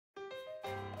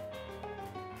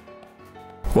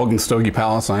Welcome to Stogie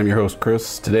Palace. I'm your host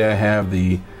Chris. Today I have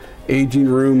the Aging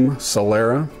Room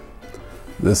Solera.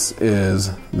 This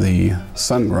is the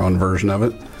sun-grown version of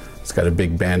it. It's got a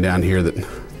big band down here that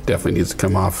definitely needs to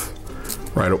come off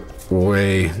right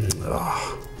away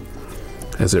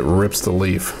as it rips the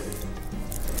leaf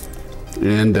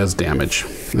and does damage.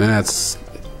 That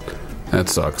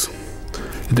sucks.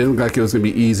 It didn't look like it was going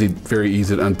to be very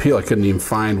easy to unpeel. I couldn't even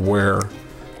find where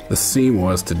the seam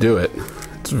was to do it.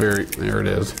 There it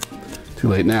is. Too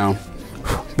late now.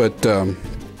 But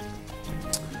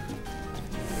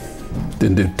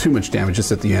didn't do too much damage,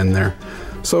 just at the end there.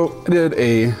 So I did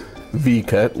a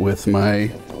V-cut with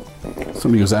somebody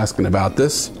was asking about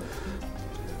this.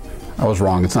 I was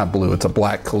wrong, it's not blue, it's a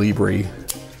black Calibri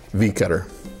V-cutter.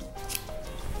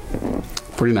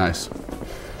 Pretty nice.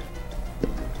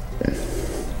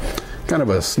 Kind of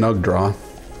a snug draw.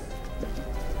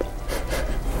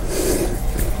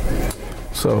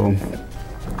 So,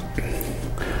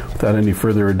 without any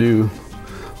further ado,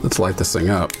 let's light this thing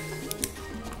up.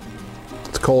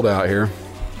 It's cold out here.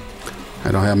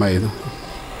 I don't have my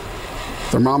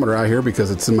thermometer out here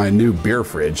because it's in my new beer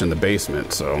fridge in the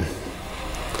basement, so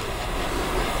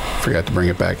forgot to bring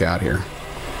it back out here.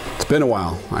 It's been a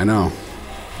while, I know.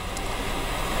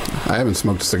 I haven't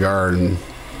smoked a cigar in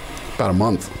about a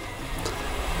month.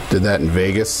 Did that in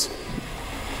Vegas.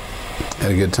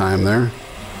 Had a good time there.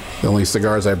 The only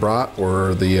cigars I brought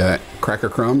were the cracker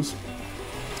crumbs.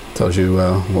 Tells you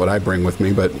what I bring with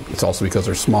me, but it's also because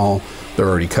they're small, they're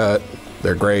already cut,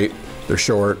 they're great, they're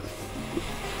short,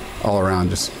 all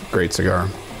around just great cigar.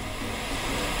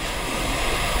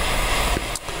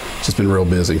 Just been real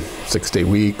busy, 6 to 8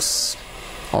 weeks,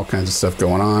 all kinds of stuff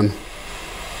going on.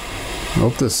 I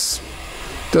hope this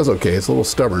does okay. It's a little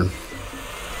stubborn.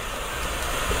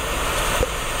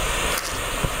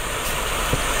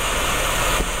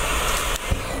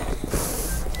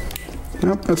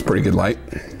 Yep, that's pretty good light.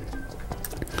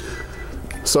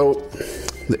 So,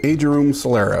 the Aging Room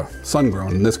Solera Sungrown,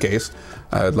 in this case,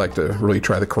 I'd like to really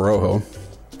try the Corojo.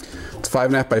 It's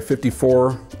 5.5 by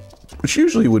 54, which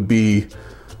usually would be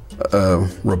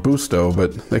Robusto,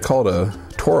 but they call it a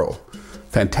Toro.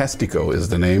 Fantastico is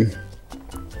the name.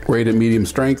 Rated medium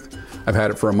strength. I've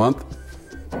had it for a month.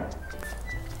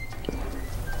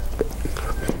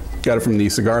 Got it from the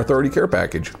Cigar Authority care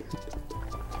package.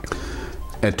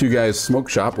 At Two Guys Smoke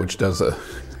Shop, which does a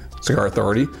Cigar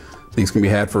Authority. These can be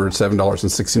had for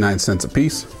 $7.69 a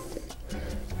piece.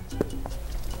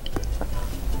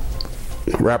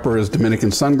 Wrapper is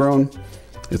Dominican Sun-grown.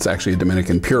 It's actually a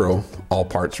Dominican Puro. All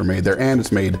parts are made there, and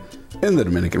it's made in the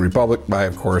Dominican Republic by,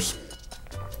 of course,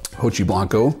 Hochi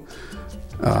Blanco.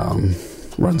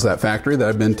 Runs that factory that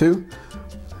I've been to.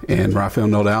 And Rafael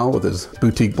Nodal with his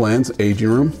boutique blends, Aging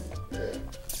Room.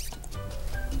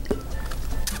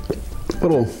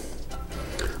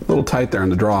 Little tight there in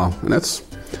the draw, and that's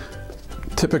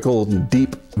typical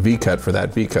deep V-cut for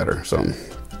that V-cutter. So,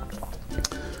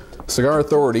 Cigar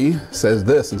Authority says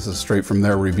this is straight from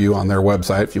their review on their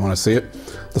website if you want to see it.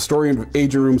 The story of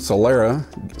Aging Room Solera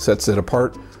sets it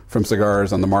apart from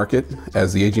cigars on the market,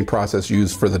 as the aging process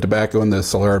used for the tobacco in the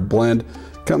Solera blend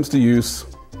comes to use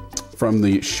from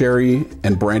the sherry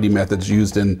and brandy methods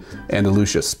used in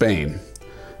Andalusia, Spain.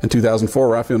 In 2004,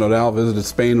 Rafael Nodal visited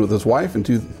Spain with his wife. In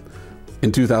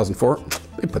 2004,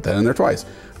 they put that in there twice,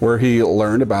 where he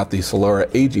learned about the Solera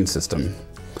aging system.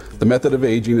 The method of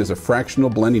aging is a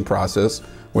fractional blending process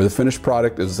where the finished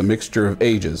product is a mixture of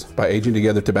ages. By aging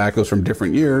together tobaccos from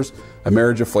different years, a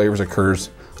marriage of flavors occurs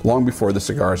long before the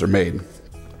cigars are made.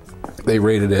 They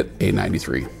rated it a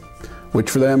 93,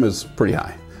 which for them is pretty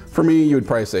high. For me, you would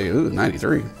probably say, ooh,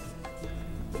 93.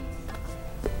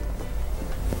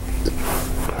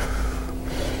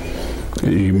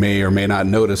 You may or may not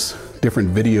notice different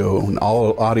video and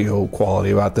audio quality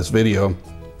about this video.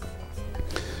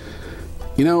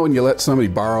 You know, when you let somebody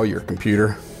borrow your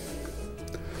computer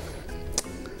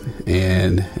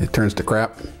and it turns to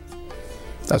crap,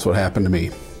 that's what happened to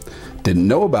me. Didn't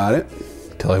know about it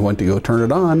until I went to go turn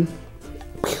it on.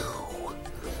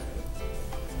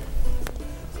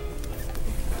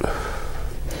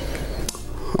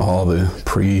 All the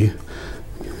pre-titles,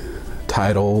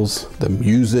 the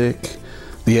music,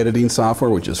 the editing software,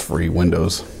 which is free.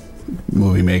 Windows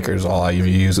Movie Maker is all I'm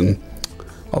using.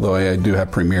 Although I do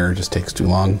have Premiere, it just takes too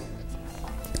long.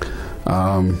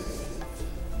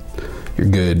 Your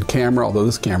good camera, although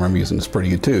this camera I'm using is pretty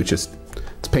good too. It's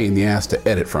a pain in the ass to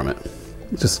edit from it.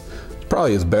 It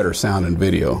probably is better sound and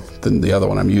video than the other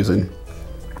one I'm using.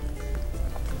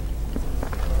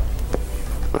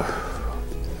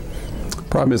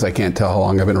 Problem is I can't tell how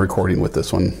long I've been recording with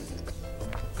this one.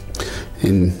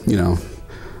 And, you know,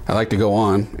 I like to go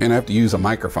on, and I have to use a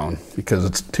microphone because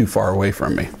it's too far away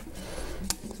from me.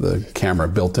 The camera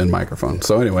built-in microphone.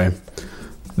 So anyway,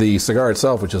 the cigar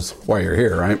itself, which is why you're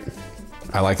here, right?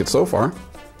 I like it so far.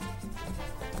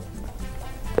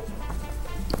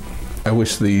 I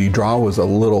wish the draw was a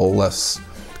little less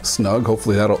snug.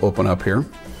 Hopefully that'll open up here.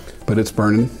 But it's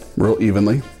burning real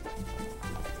evenly.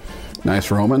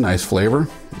 Nice aroma, nice flavor,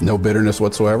 no bitterness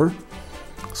whatsoever.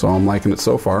 So I'm liking it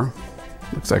so far.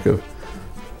 Looks like a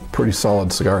pretty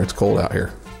solid cigar. It's cold out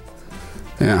here.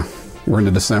 Yeah, we're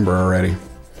into December already.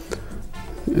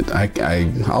 I'll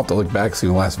have to look back and see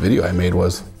the last video I made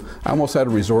was. I almost had to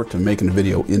resort to making a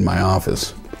video in my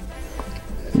office.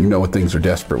 You know when things are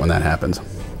desperate when that happens.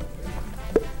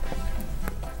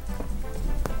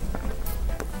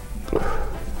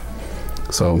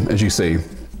 So as you see,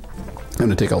 I'm going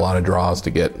to take a lot of draws to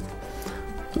get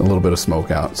a little bit of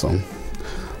smoke out. So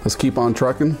let's keep on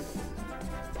trucking.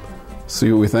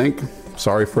 See what we think.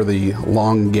 Sorry for the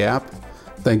long gap.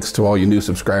 Thanks to all you new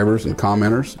subscribers and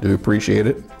commenters. Do appreciate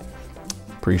it.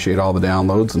 Appreciate all the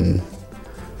downloads and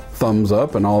thumbs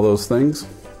up and all those things.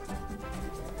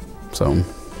 So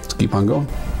let's keep on going.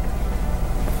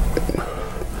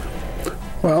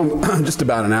 Well, just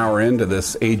about an hour into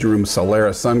this Aging Room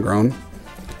Solera Sungrown.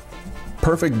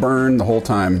 Perfect burn the whole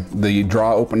time. The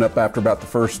draw opened up after about the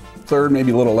first third,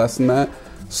 maybe a little less than that.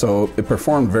 So it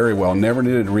performed very well. Never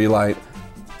needed to relight.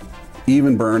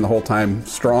 Even burn the whole time.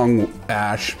 Strong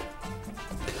ash.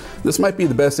 This might be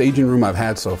the best aging room I've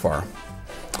had so far.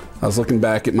 I was looking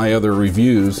back at my other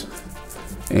reviews,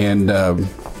 and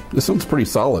this one's pretty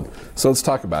solid. So let's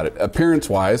talk about it.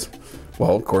 Appearance-wise,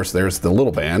 well, of course, there's the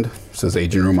little band. It says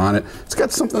Aging Room on it. It's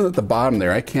got something at the bottom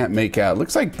there I can't make out. It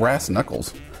looks like brass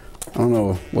knuckles. I don't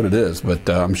know what it is, but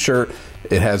I'm sure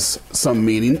it has some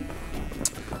meaning.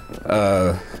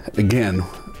 Again,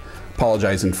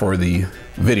 apologizing for the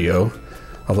video,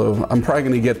 although I'm probably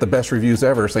going to get the best reviews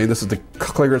ever saying this is the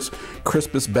clearest,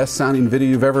 crispest, best sounding video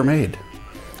you've ever made.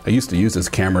 I used to use this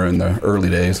camera in the early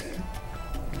days.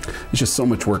 It's just so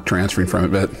much work transferring from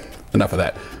it, but enough of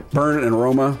that. Burn and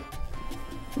aroma.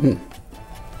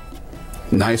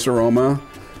 Nice aroma.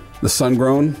 The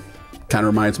Sungrown kind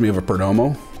of reminds me of a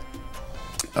Perdomo.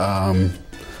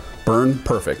 Burn,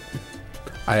 perfect.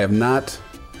 I have not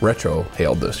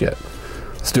retro-hailed this yet.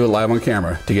 Let's do it live on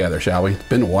camera together, shall we? It's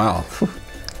been a while.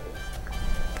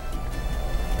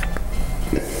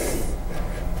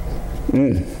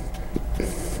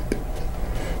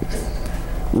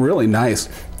 Really nice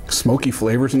smoky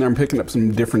flavors in there. I'm picking up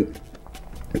some different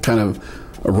kind of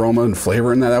aroma and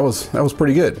flavor in that. That was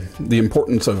pretty good. The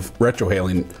importance of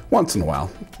retrohaling once in a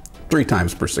while, 3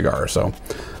 times per cigar or so.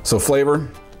 So flavor,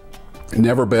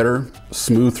 never bitter,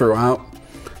 smooth throughout.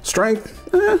 Strength,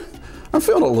 I'm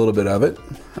feeling a little bit of it.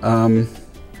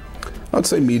 I'd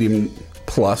say medium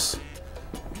plus.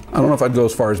 I don't know if I'd go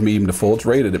as far as medium to full. It's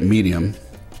rated at medium.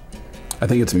 I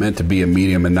think it's meant to be a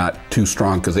medium and not too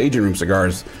strong, because Aging Room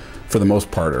cigars, for the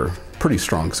most part, are pretty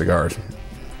strong cigars.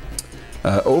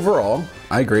 Overall,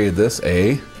 I graded this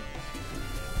a,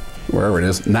 wherever it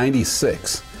is,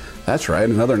 96. That's right,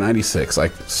 another 96,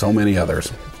 like so many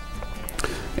others.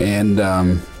 And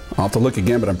I'll have to look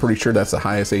again, but I'm pretty sure that's the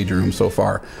highest Aging Room so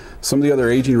far. Some of the other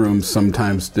Aging Rooms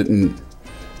sometimes didn't,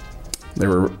 they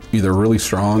were either really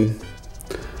strong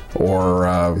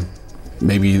or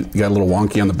maybe got a little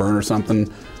wonky on the burn or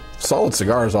something. Solid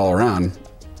cigars all around.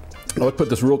 I would put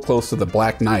this real close to the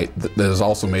Black Knight that is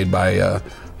also made by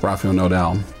Rafael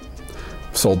Nodal,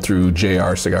 sold through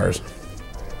JR Cigars.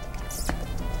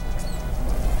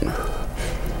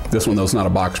 This one though is not a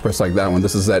box press like that one.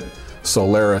 This is that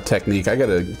Solera technique. I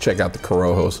gotta check out the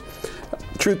Corojos.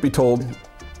 Truth be told,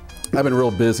 I've been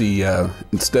real busy.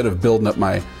 Instead of building up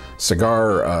my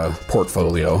cigar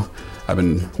portfolio, I've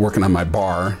been working on my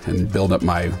bar and building up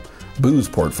my booze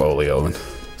portfolio and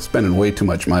spending way too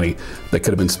much money that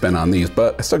could have been spent on these.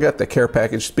 But I still got the care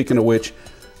package. Speaking of which,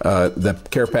 the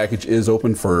care package is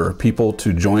open for people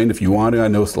to join if you want to. I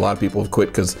noticed a lot of people have quit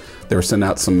because they were sending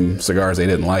out some cigars they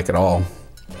didn't like at all.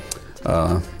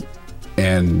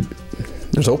 And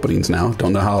there's openings now.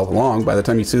 Don't know how long. By the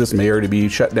time you see this, it may already be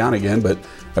shut down again, but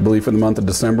I believe for the month of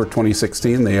December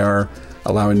 2016, they are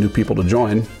allowing new people to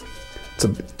join. It's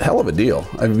a hell of a deal.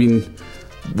 I mean,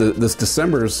 this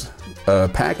December's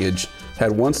package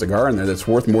had one cigar in there that's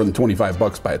worth more than 25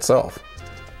 bucks by itself.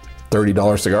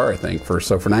 $30 cigar, I think.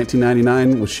 So for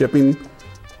 $19.99 with shipping,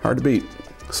 hard to beat.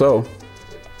 So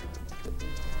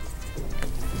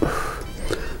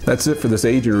that's it for this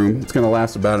Aging Room. It's going to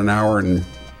last about an hour and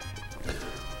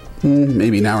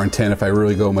maybe an hour and 10 if I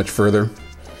really go much further.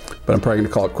 but I'm probably going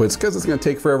to call it quits because it's going to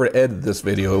take forever to edit this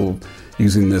video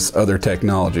using this other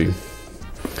technology.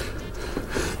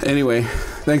 Anyway,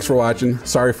 thanks for watching.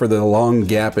 Sorry for the long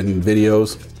gap in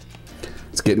videos.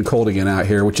 It's getting cold again out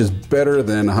here, which is better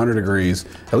than 100 degrees.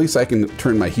 At least I can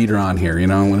turn my heater on here. You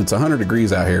know, when it's 100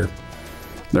 degrees out here,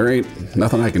 there ain't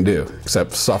nothing I can do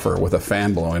except suffer with a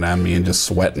fan blowing on me and just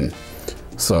sweating.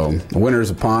 So the winter's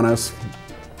upon us.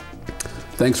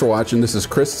 Thanks for watching. This is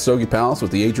Chris Sogi Palace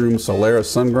with the Aging Room Solera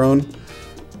Sungrown.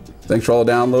 Thanks for all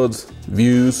the downloads,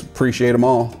 views, appreciate them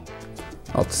all.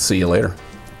 I'll see you later.